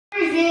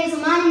then it's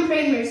a man in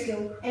primary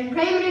school. In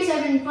primary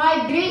 7,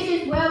 5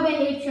 gracious,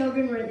 well-behaved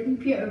children were at the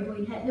computer boy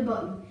and hit the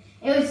button.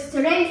 It was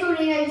torrential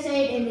rain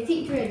outside and the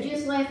teacher had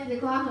just left the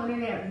class on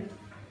an errand.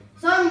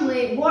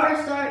 Suddenly,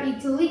 water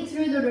started to leak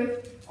through the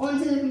roof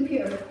onto the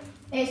computer.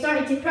 It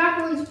started to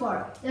crackle and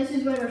spark. This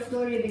is where our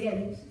story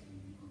begins.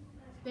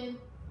 Spin.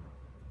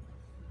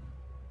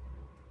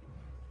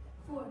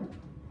 4.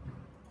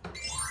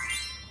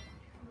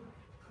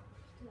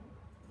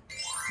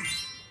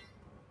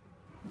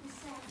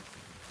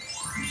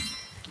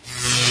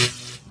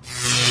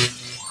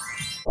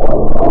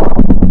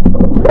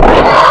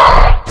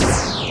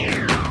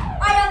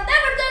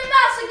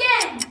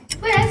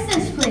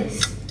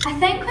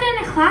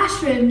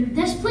 Classroom.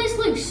 This place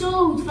looks so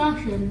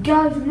old-fashioned.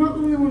 Guys, we're not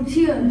the only ones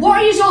here. What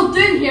are you all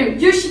doing here?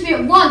 You should be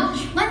at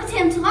lunch. Let me take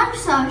him to lunch,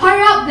 sir.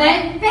 Hurry up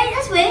then. Right,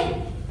 this way.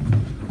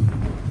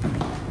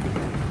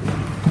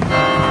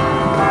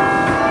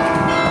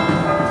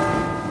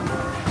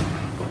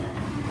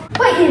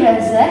 What era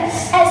is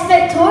this? It's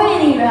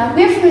Victorian era.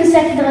 We're from the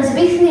Second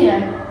Elizabethan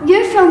era.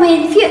 You're from way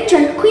in the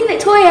future. Queen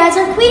Victoria is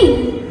our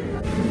queen.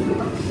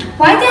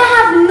 Why do I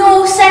have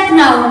no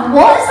signal?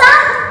 What is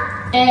that?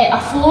 A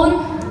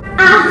phone.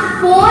 A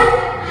phone?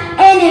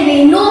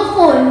 Anyway, no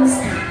phones.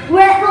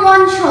 We're at the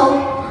lunch hall.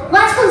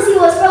 Let's go see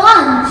what's for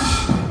lunch.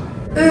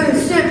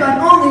 Soup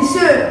and only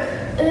soup.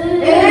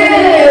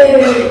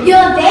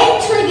 You'll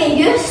eventually get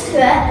used to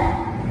it.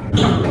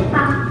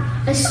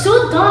 It's so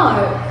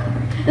dark.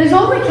 There's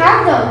only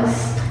candles.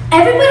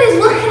 Everybody's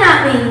looking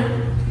at me.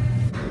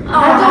 I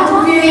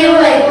don't feel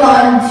like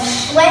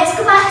lunch. Let's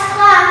go back to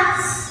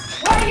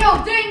class. What are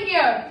y'all doing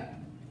here?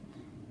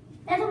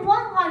 I don't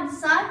want lunch,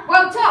 sir.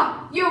 Well,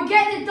 Tom, you'll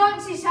get the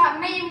dunce's hat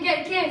and may even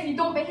get a K if you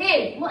don't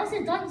behave. What is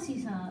a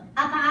dunce's hat?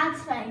 A bad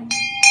thing.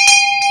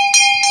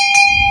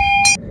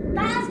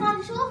 That is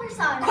lunch over,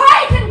 sir.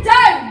 Quiet him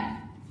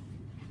down!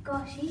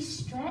 Gosh, he's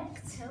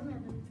strict.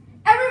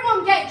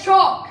 Everyone get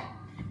chalk.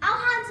 I'll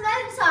hand him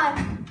out, sir.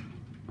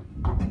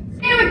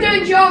 They were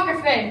doing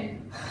geography.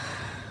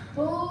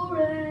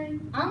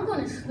 Boring. I'm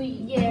gonna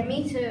sleep. Yeah,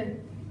 me too.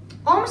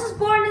 Almost as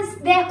boring as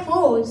their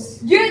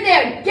clothes. You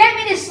there, get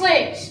me the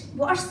slates.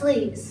 What are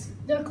slates?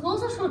 Their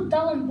clothes are so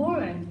dull and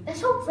boring.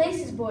 This whole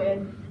place is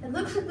boring. It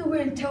looks like they're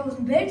wearing towels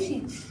and bed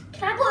sheets.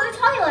 Can I go to the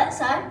toilet,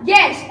 sir?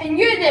 Yes, and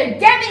you there,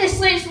 get me the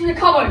slates from the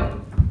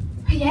cupboard.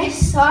 Yes,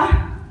 sir.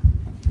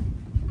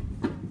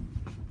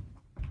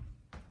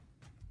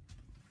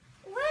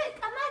 Look,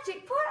 a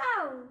magic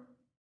portal.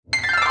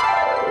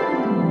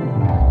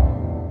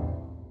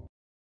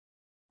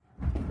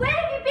 Where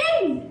have you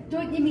been?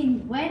 Don't you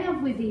mean, when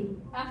have we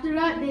been? After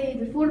that day,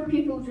 the 4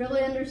 pupils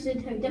really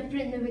understood how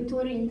different the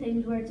Victorian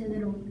times were to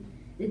their own.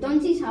 The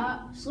dunce's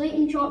hat, slate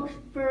and chalk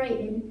for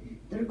writing,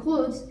 their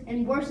clothes,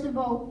 and worst of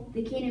all,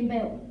 the cane and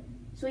belt.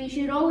 So you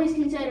should always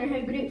consider how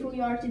grateful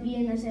you are to be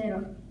in this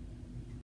era.